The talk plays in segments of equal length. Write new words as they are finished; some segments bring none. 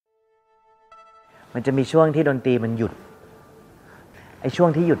มันจะมีช่วงที่ดนตรีมันหยุดไอ้ช่วง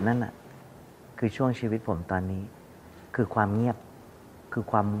ที่หยุดนั่นน่ะคือช่วงชีวิตผมตอนนี้คือความเงียบคือ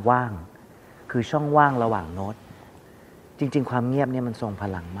ความว่างคือช่องว่างระหว่างโน้ตจริงๆความเงียบเนี่ยมันทรงพ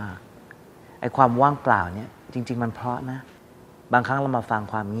ลังมากไอ้ความว่างเปล่าเนี่ยจริงๆมันเพราะนะบางครั้งเรามาฟัง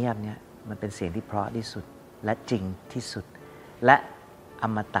ความเงียบเนี่ยมันเป็นเสียงที่เพราะที่สุดและจริงที่สุดและอ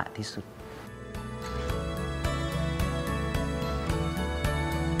มตะที่สุด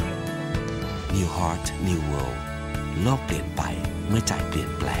New Heart New World โลกเปลี่ยนไปเมื่อใจเปลี่ย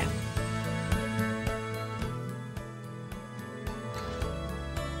นแปลง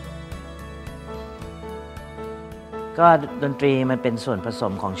ก็ดนตรีมันเป็นส่วนผส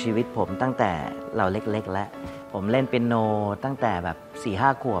มของชีวิตผมตั้งแต่เราเล็กๆแล้วผมเล่นเปียโนตั้งแต่แบบ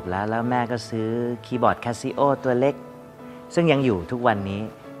 4-5 ขวบแล้วแม่ก็ซื้อคีย์บอร์ด Casio ตัวเล็กซึ่งยังอยู่ทุกวันนี้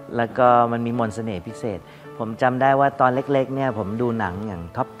แล้วก็มันมีมนต์เสน่ห์พิเศษผมจำได้ว่าตอนเล็กๆเนี่ยผมดูหนังอย่าง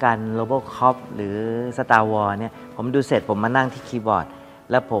Top Gun Robocop หรือ Star Wars เนี่ยผมดูเสร็จผมมานั่งที่คีย์บอร์ด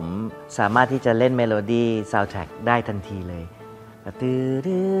แล้วผมสามารถที่จะเล่นเมโลดี้ซาวด์แทร็กได้ทันทีเลย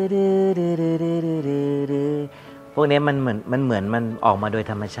พวกนี้มันเหมือนมันออกมาโดย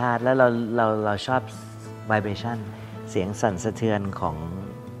ธรรมชาติแล้วเราชอบ vibration เสียงสั่นสะเทือนข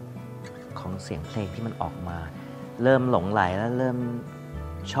องเสียงเพลงที่มันออกมาเริ่มหลงไหลแล้วเริ่ม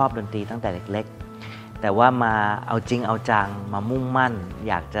ชอบดนตรีตั้งแต่เล็กๆแต่ว่ามาเอาจริงเอาจังมามุ่งมั่น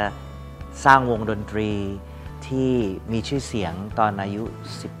อยากจะสร้างวงดนตรีที่มีชื่อเสียงตอนอายุ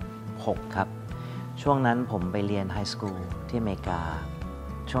16ครับช่วงนั้นผมไปเรียนไฮสคูลที่อเมริกา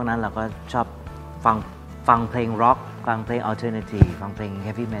ช่วงนั้นเราก็ชอบฟังเพลงร็อกฟังเพลงอัลเทอร์เนทีฟฟังเพลงเฮ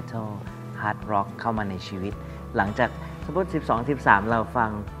ฟวี่เมทัลฮาร์ดร็อกเข้ามาในชีวิตหลังจากสมมติ12-13เราฟัง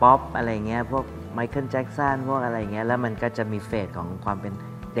ป๊อปอะไรเงี้ยพวกไมเคิลแจ็คสันพวกอะไรเงี้ยแล้วมันก็จะมีเฟสของความเป็น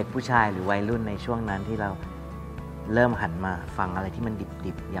เด็กผู้ชายหรือวัยรุ่นในช่วงนั้นที่เราเริ่มหันมาฟังอะไรที่มัน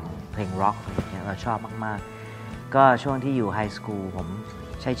ดิบๆอย่างเพลงร็อกอะไรเงี้ยเราชอบมากๆก็ช่วงที่อยู่ไฮสคูลผม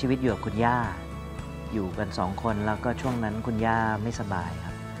ใช้ชีวิตอยู่กับคุณย่าอยู่กัน2 คนแล้วก็ช่วงนั้นคุณย่าไม่สบายค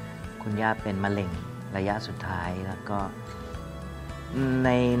รับคุณย่าเป็นมะเร็งระยะสุดท้ายแล้วก็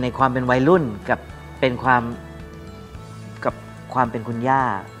ในความเป็นวัยรุ่นกับเป็นความเป็นคุณย่า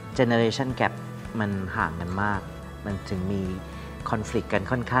generation gap มันห่างกันมากมันถึงมีคอนฟ lict กัน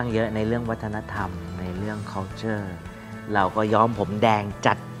ค่อนข้างเยอะในเรื่องวัฒนธรรมในเรื่อง culture เราก็ย้อมผมแดง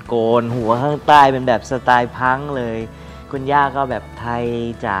จัดโกนหัวข้างใต้เป็นแบบสไตล์พังเลยคุณย่าก็แบบไทย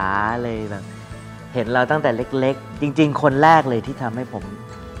จ๋าเลยแบบเห็นเราตั้งแต่เล็กๆจริงๆคนแรกเลยที่ทำให้ผม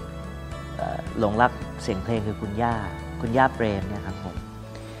หลงรักเสียงเพลงคือคุณย่าเปรมเนี่ยครับผม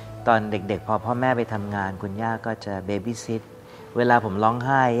ตอนเด็กๆพอพ่อแม่ไปทำงานคุณย่าก็จะเบบี้ซิทเวลาผมร้องไ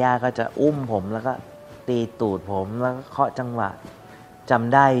ห้ย่าก็จะอุ้มผมแล้วก็ตีตูดผมแล้วก็เคาะจังหวะจ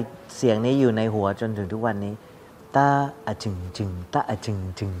ำได้เสียงนี้อยู่ในหัวจนถึงทุกวันนี้ตาอะจึงจึงตาอะจึง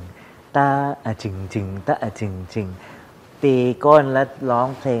จึงตาอะจึงจึงตาอะจึงจึงตีก้นแล้วร้อง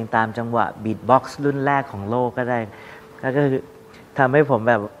เพลงตามจังหวะบีทบ็อกซ์รุ่นแรกของโลกก็ได้แล้วก็คือทำให้ผม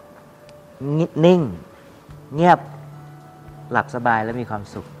แบบนิ่งเงียบหลับสบายและมีความ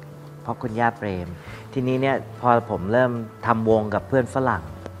สุขเพราะคุณย่าเปรมทีนี้เนี่ยพอผมเริ่มทำวงกับเพื่อนฝรั่ง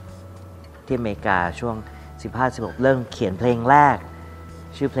ที่อเมริกาช่วง 15-16 เริ่มเขียนเพลงแรก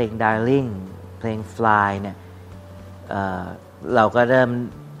ชื่อเพลง Darling เพลง Fly เนี่ยเราก็เริ่ม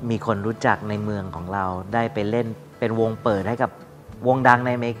มีคนรู้จักในเมืองของเราได้ไปเล่นเป็นวงเปิดให้กับวงดังใน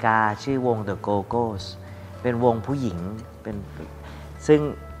อเมริกาชื่อวง The Go-Go's เป็นวงผู้หญิงเป็นซึ่ง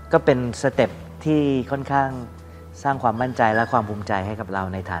ก็เป็นสเต็ปที่ค่อนข้างสร้างความมั่นใจและความภูมิใจให้กับเรา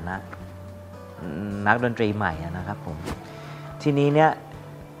ในฐานะนักดนตรีใหม่นะครับผมทีนี้เนี่ย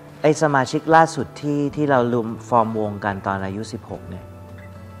ไอสมาชิกล่าสุดที่เรารวมฟอร์มวงกันตอนอายุ 16 เนี่ย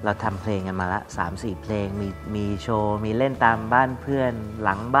เราทำเพลงกันมาละ 3-4 เพลงมีโชว์มีเล่นตามบ้านเพื่อนห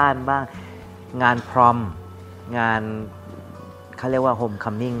ลังบ้านบ้างงานพรอมงานเขาเรียกว่าโฮม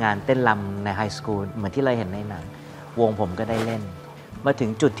คัมมิ่งงานเต้นรำในไฮสคูลเหมือนที่เราเห็นในหนังวงผมก็ได้เล่นมาถึง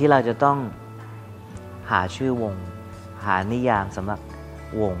จุดที่เราจะต้องหาชื่อวงหานิยามสำหรับ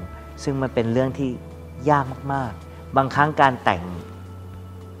วงซึ่งมันเป็นเรื่องที่ยากมากๆบางครั้งการแต่ง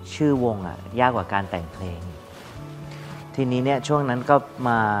ชื่อวงยากกว่าการแต่งเพลงทีนี้เนี่ยช่วงนั้นก็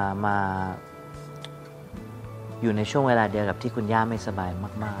มาอยู่ในช่วงเวลาเดียวกับที่คุณย่าไม่สบาย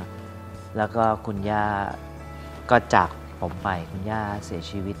มากๆแล้วก็คุณย่าก็จากผมไปคุณย่าเสีย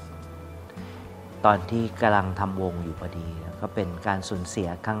ชีวิตตอนที่กำลังทำวงอยู่พอดีก็เป็นการสูญเสีย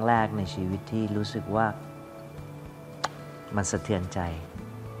ครั้งแรกในชีวิตที่รู้สึกว่ามันสะเทือนใจ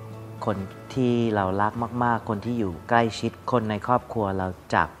คนที่เรารักมากๆคนที่อยู่ใกล้ชิดคนในครอบครัวเรา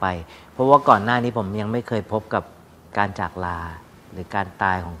จากไปเพราะว่าก่อนหน้านี้ผมยังไม่เคยพบกับการจากลาหรือการต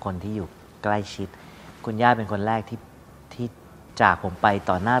ายของคนที่อยู่ใกล้ชิดคุณย่าเป็นคนแรกที่จากผมไป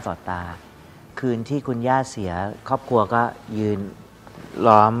ต่อหน้าต่อตา คืนที่คุณย่าเสียครอบครัวก็ยืน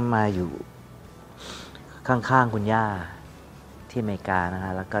ล้อมมาอยู่ข้างๆคุณย่าที่อเมริกานะฮ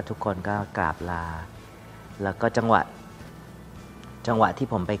ะแล้วก็ทุกคนก็กราบลาแล้วก็จังหวะที่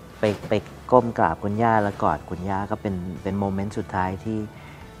ผมไปก้มกราบคุณย่าแล้วกอดคุณย่าก็เป็นโมเมนต์สุดท้าย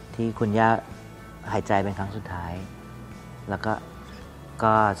ที่คุณย่าหายใจเป็นครั้งสุดท้ายแล้ว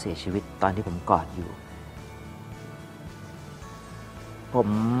ก็เสียชีวิตตอนที่ผมกอดอยู่ผม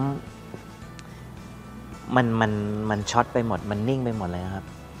มันช็อตไปหมดมันนิ่งไปหมดเลยครับ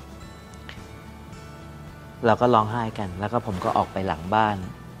เราก็ร้องไห้กันแล้วก็ผมก็ออกไปหลังบ้าน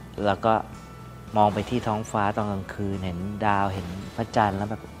แล้วก็มองไปที่ท้องฟ้าตอนกลางคืนเห็นดาวเห็นพระจันทร์แล้ว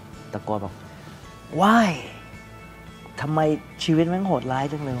แบบตะโกนบอกว้ายทำไมชีวิตมันโหดร้าย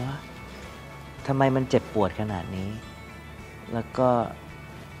จังเลยวะทำไมมันเจ็บปวดขนาดนี้แล้วก็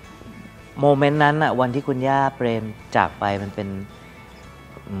โมเมนต์นั้นอะวันที่คุณย่าเปรมจากไปมันเ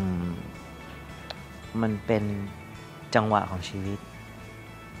ป็นจังหวะของชีวิต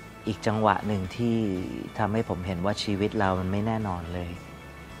อีกจังหวะหนึ่งที่ทำให้ผมเห็นว่าชีวิตเรามันไม่แน่นอนเลย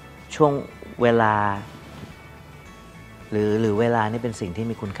ช่วงเวลาหรือเวลานี่เป็นสิ่งที่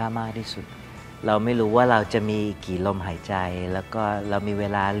มีคุณค่ามากที่สุดเราไม่รู้ว่าเราจะมีกี่ลมหายใจแล้วก็เรามีเว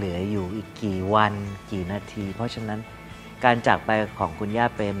ลาเหลืออยู่อีกกี่วันกี่นาทีเพราะฉะนั้นการจากไปของคุณย่า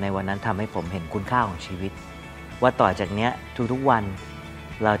เปรมในวันนั้นทำให้ผมเห็นคุณค่าของชีวิตว่าต่อจากนี้ทุกๆวัน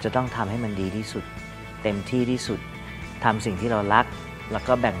เราจะต้องทำให้มันดีที่สุดเต็มที่ที่สุดทำสิ่งที่เรารักแล้ว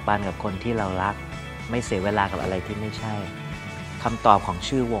ก็แบ่งปันกับคนที่เรารักไม่เสียเวลากับอะไรที่ไม่ใช่คำตอบของ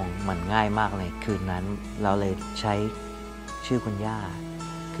ชื่อวงมันง่ายมากเลยคืนนั้นเราเลยใช้ชื่อคุณย่า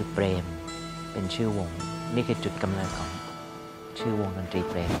คือเปรมเป็นชื่อวงนี่คือจุดกำเนิดของชื่อวงดนตรี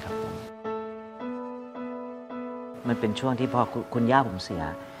เปรมครับมันเป็นช่วงที่พอคุณย่าผมเสีย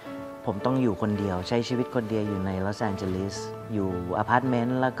ผมต้องอยู่คนเดียวใช้ชีวิตคนเดียวอยู่ในลอสแอนเจลิสอยู่อพาร์ตเมน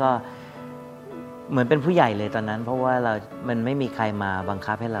ต์แล้วก็เหมือนเป็นผู้ใหญ่เลยตอนนั้นเพราะว่ามันไม่มีใครมาบัง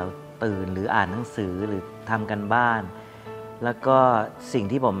คับให้เราตื่นหรืออ่านหนังสือหรือทำกันบ้านแล้วก็สิ่ง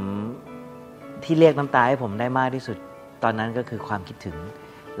ที่เรียกน้ำตาให้ผมได้มากที่สุดตอนนั้นก็คือความคิดถึง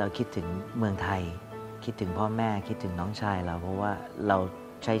เราคิดถึงเมืองไทยคิดถึงพ่อแม่คิดถึงน้องชายเราเพราะว่าเรา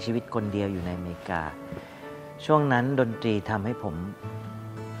ใช้ชีวิตคนเดียวอยู่ในอเมริกาช่วงนั้นดนตรีทำให้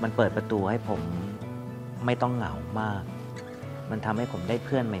มันเปิดประตูให้ผมไม่ต้องเหงามากมันทำให้ผมได้เ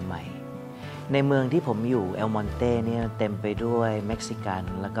พื่อนใหม่ๆในเมืองที่ผมอยู่เอลมอนเต้เนี่ยเต็มไปด้วยเม็กซิกัน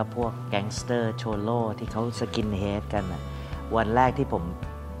แล้วก็พวกแก๊งสเตอร์โชโลที่เขาสกินเฮดกันนะวันแรกที่ผม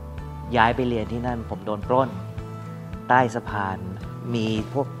ย้ายไปเรียนที่นั่นผมโดนปล้นใต้สะพานมี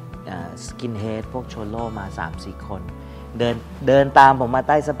พวกสกินเฮดพวกโชโลมา 3-4 คนเดินตามผมมาใ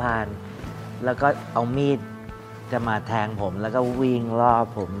ต้สะพานแล้วก็เอามีดจะมาแทงผมแล้วก็วิ่งรอบ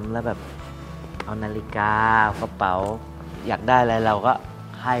ผมแล้วแบบเอานาฬิกากระเป๋าอยากได้อะไรเราก็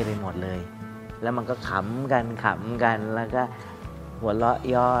ให้ไปหมดเลยแล้วมันก็ขำกันแล้วก็หัวเราะ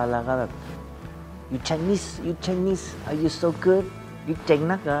ย่อแล้วก็แบบ you Chinese are you so good you เจ๋ง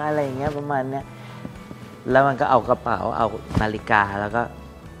นักเหรออะไรอย่างเงี้ยประมาณเนี้ยแล้วมันก็เอากระเป๋าเอานาฬิกาแล้วก็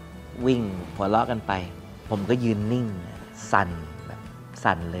วิ่งหัวเราะกันไปผมก็ยืนนิ่งสั่นแบบ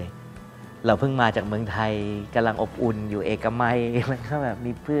สั่นเลยเราเพิ่งมาจากเมืองไทยกำลังอบอุ่นอยู่เอกมัยแล้วก็แบบ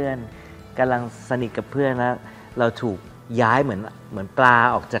มีเพื่อนกำลังสนิทกับเพื่อนแล้วเราถูกย้ายเหมือนปลา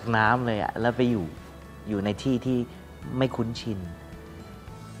ออกจากน้ำเลยอะแล้วไปอยู่ในที่ไม่คุ้นชิน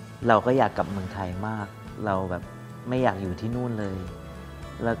เราก็อยากกลับเมืองไทยมากเราแบบไม่อยากอยู่ที่นู่นเลย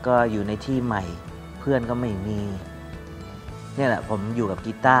แล้วก็อยู่ในที่ใหม่เพื่อนก็ไม่มีเนี่ยแหละผมอยู่กับ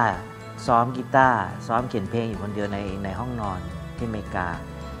กีตาร์ซ้อมกีตาร์ซ้อมเขียนเพลงอยู่คนเดียวในห้องนอนที่อเมริกา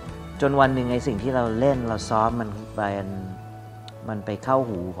จนวันหนึ่งไอ้สิ่งที่เราเล่นเราซ้อมมันไปเข้า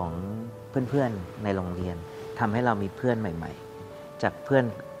หูของเพื่อนๆในโรงเรียนทำให้เรามีเพื่อนใหม่ๆจากเพื่อน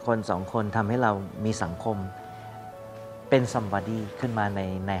คน2 คนทำให้เรามีสังคมเป็น somebody ขึ้นมา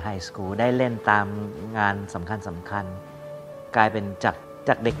ในไฮสคูลได้เล่นตามงานสำคัญกลายเป็นจาก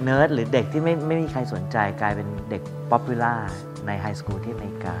เด็กเนิร์ดหรือเด็กที่ไม่มีใครสนใจกลายเป็นเด็กป๊อปปูล่าในไฮสคูลที่อเม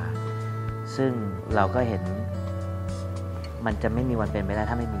ริกาซึ่งเราก็เห็นมันจะไม่มีวันเป็นไปได้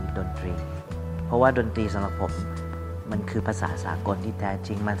ถ้าไม่มีดนตรีเพราะว่าดนตรีสำหรับผมมันคือภาษาสากลที่แท้จ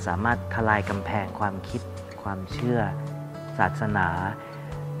ริงมันสามารถทลายกำแพงความคิดความเชื่อศาสนา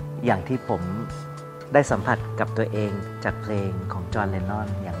อย่างที่ผมได้สัมผัสกับตัวเองจากเพลงของจอห์น เลนนอน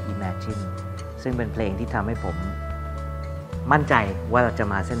อย่าง Imagine ซึ่งเป็นเพลงที่ทำให้ผมมั่นใจว่าเราจะ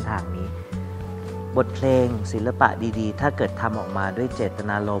มาเส้นทางนี้บทเพลงศิลปะดีๆถ้าเกิดทำออกมาด้วยเจต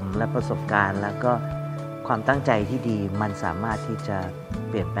นารมณ์และประสบการณ์แล้วก็ความตั้งใจที่ดีมันสามารถที่จะ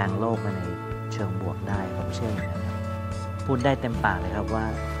เปลี่ยนแปลงโลกมาในเชิงบวกได้ผมเชื่ออย่างนั้นพูดได้เต็มปากเลยครับว่า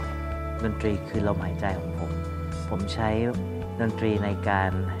ดนตรีคือลมหายใจของผมใช้ดนตรีในกา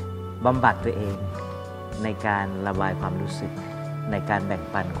ร บำบัดตัวเองในการระบายความรู้สึกในการแบ่ง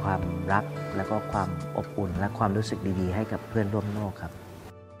ปันความรักแล้วก็ความอบอุ่นและความรู้สึกดีๆให้กับเพื่อนร่วมโลกครับ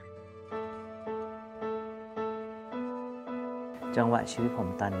จังหวะชีวิตผม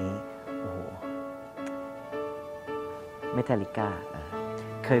ตอนนี้โอ้โหเมทัลลิก้า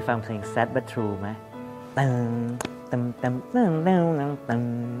เคยฟังเพลง Sad But True ไหม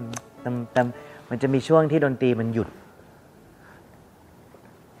มันจะมีช่วงที่ดนตรีมันหยุด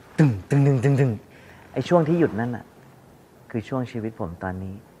ตึงไอ้ช่วงที่หยุดนั่นน่ะคือช่วงชีวิตผมตอน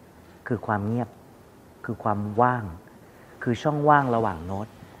นี้คือความเงียบคือความว่างคือช่องว่างระหว่างโน้ต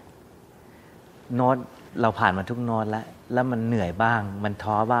เราผ่านมาทุกโน้ตแล้วมันเหนื่อยบ้างมัน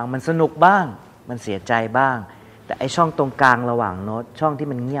ท้อบ้างมันสนุกบ้างมันเสียใจบ้างแต่ไอ้ช่องตรงกลางระหว่างโน้ตช่องที่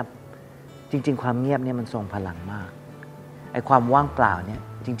มันเงียบจริงๆความเงียบเนี่ยมันทรงพลังมากไอ้ความว่างเปล่าเนี่ย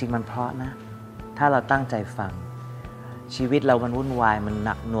จริงๆมันเพราะนะถ้าเราตั้งใจฟังชีวิตเรามันวุ่นวายมันห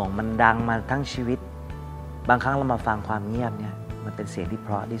นักหน่วงมันดังมาทั้งชีวิตบางครั้งเรามาฟังความเงียบเนี่ยมันเป็นเสียงที่เพ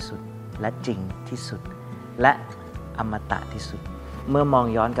ราะที่สุดและจริงที่สุดและอมตะที่สุดเมื่อมอง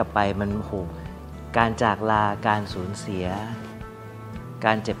ย้อนกลับไปมันโหการจากลาการสูญเสียก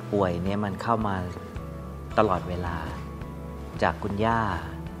ารเจ็บป่วยเนี่ยมันเข้ามาตลอดเวลาจากคุณย่า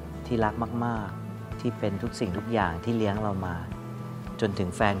ที่รักมากๆที่เป็นทุกสิ่งทุกอย่างที่เลี้ยงเรามาจนถึง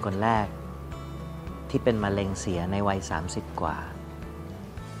แฟนคนแรกที่เป็นมะเร็งเสียในวัย30กว่า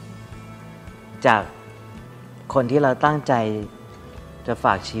จากคนที่เราตั้งใจจะฝ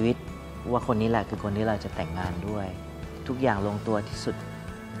ากชีวิตว่าคนนี้แหละคือคนที่เราจะแต่งงานด้วยทุกอย่างลงตัวที่สุด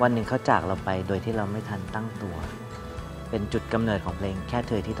วันหนึ่งเขาจากเราไปโดยที่เราไม่ทันตั้งตัวเป็นจุดกำเนิดของเพลงแค่เ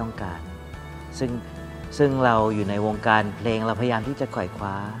ธอที่ต้องการซึ่งเราอยู่ในวงการเพลงเราพยายามที่จะไขว่ค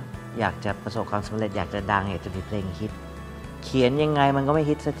ว้าอยากจะประสบความสำเร็จอยากจะดังอยากจะมีเพลงฮิตเขียนยังไงมันก็ไม่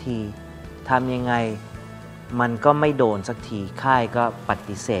ฮิตสักทีทำยังไงมันก็ไม่โดนสักทีค่ายก็ป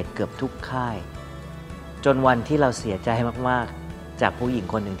ฏิเสธเกือบทุกค่ายจนวันที่เราเสียใจมากๆจากผู้หญิง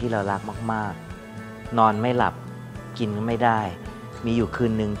คนหนึ่งที่เรารักมากๆนอนไม่หลับกินไม่ได้มีอยู่คื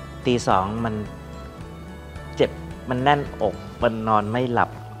นหนึ่งตีสองมันเจ็บมันแน่นอกมันนอนไม่หลับ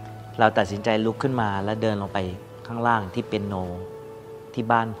เราตัดสินใจลุกขึ้นมาแล้วเดินลงไปข้างล่างที่เปียโนที่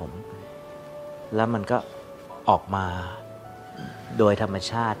บ้านผมแล้วมันก็ออกมาโดยธรรม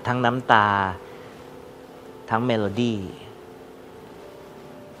ชาติทั้งน้ำตาทั้งเมโลดี้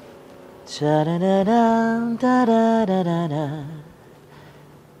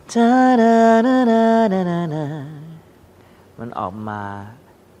มันออกมา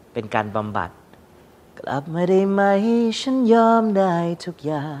เป็นการบำบัดกลับมาได้ไหมฉันยอมได้ทุก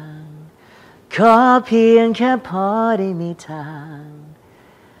อย่างขอเพียงแค่พอได้มีทาง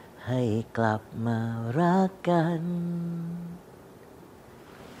ให้กลับมารักกัน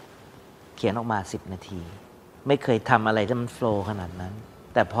เขียนออกมา10 นาทีไม่เคยทำอะไรที่มันโฟลว์ขนาดนั้น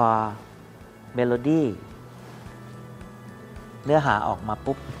แต่พอเมโลดี้เนื้อหาออกมา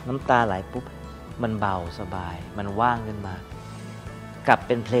ปุ๊บน้ำตาไหลปุ๊บมันเบาสบายมันว่างขึ้นมากลับเ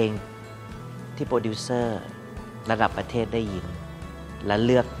ป็นเพลงที่โปรดิวเซอร์ระดับประเทศได้ยินและเ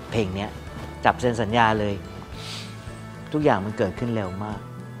ลือกเพลงนี้จับเซ็นสัญญาเลยทุกอย่างมันเกิดขึ้นเร็วมาก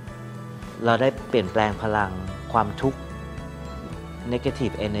เราได้เปลี่ยนแปลงพลังความทุกข์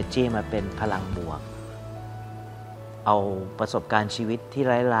negative energy มาเป็นพลังบวกเอาประสบการณ์ชีวิตที่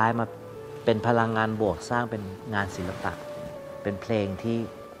ร้ายๆมาเป็นพลังงานบวกสร้างเป็นงานศิลปะเป็นเพลงที่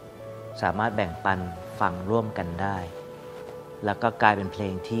สามารถแบ่งปันฟังร่วมกันได้แล้วก็กลายเป็นเพล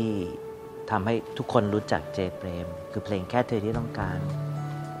งที่ทำให้ทุกคนรู้จักเจเปรมคือเพลงแค่เธอที่ต้องการ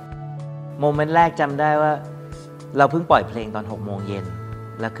โมเมนต์แรกจำได้ว่าเราเพิ่งปล่อยเพลงตอน6 โมงเย็น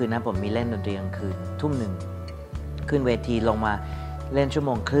แล้วคืนนั้นผมมีเล่นดนตรีกลางคืนทุ่ม 1ขึ้นเวทีลงมาเล่นชั่วโ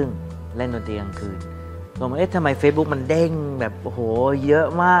มงครึ่งเล่นดนตรีกลางคืนลงมาทำไม Facebook มันเด้งแบบโอ้โหเยอะ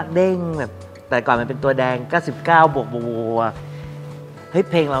มากเด้งแบบแต่ก่อนมันเป็นตัวแดง99บวกเฮ้ย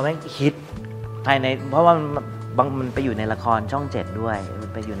เพลงเราแม่งฮิตภายในเพราะว่ามันไปอยู่ในละครช่อง7ด้วยมัน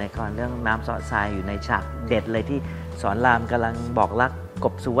ไปอยู่ในละครเรื่องน้ำซอสทรายอยู่ในฉากเด็ดเลยที่สอนรามกำลังบอกรักก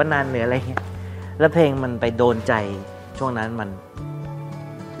บสุวรรณันท์หรืออะไรเงี้ยแล้วเพลงมันไปโดนใจช่วงนั้นมัน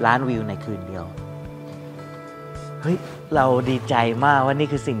ล้านวิวในคืนเดียวเฮ้ยเราดีใจมากว่านี่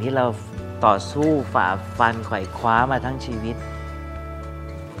คือสิ่งที่เราต่อสู้ฝ่าฟันไขว่คว้ามาทั้งชีวิต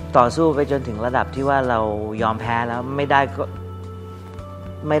ต่อสู้ไปจนถึงระดับที่ว่าเรายอมแพ้แล้วไม่ไ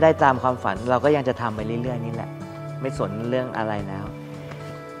ด้ตามความฝันเราก็ยังจะทำไปเรื่อยๆนี่แหละไม่สนเรื่องอะไรแล้ว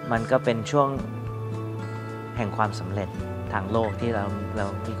มันก็เป็นช่วงแห่งความสำเร็จทางโลกที่เรา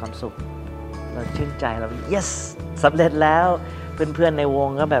มีความสุขเราชื่นใจเรา yes สำเร็จแล้วเพื่อนๆในวง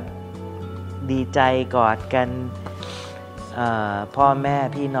ก็แบบดีใจกอดกันพ่อแม่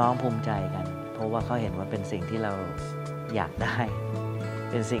พี่น้องภูมิใจกันเพราะว่าเขาเห็นว่าเป็นสิ่งที่เราอยากได้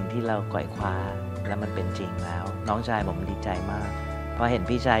เป็นสิ่งที่เราไขว่คว้าแล้วมันเป็นจริงแล้ว น้องชายผมดีใจมากเพราะเห็น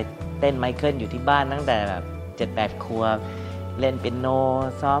พี่ชายเต้นไมเคิลอยู่ที่บ้านตั้งแต่แบบ7-8 ขวบเล่นเปียโน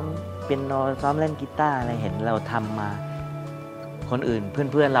ซ้อมเปียโนซ้อมเล่นกีตาร์อะไรเห็นเราทำมาคนอื่นเ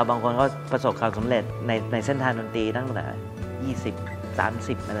พื่อนๆเราบางคนก็ประสบความสำเร็จในเส้นทางดนตรีตั้งแต่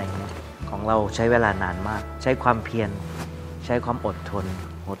20-30อะไรเงี้ยของเราใช้เวลานานมากใช้ความเพียรใช้ความอดทน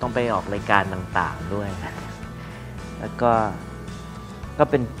ต้องไปออกรายการต่างๆด้วยแล้วก็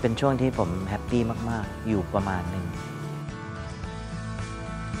เป็นช่วงที่ผมแฮปปี้มากๆอยู่ประมาณหนึ่ง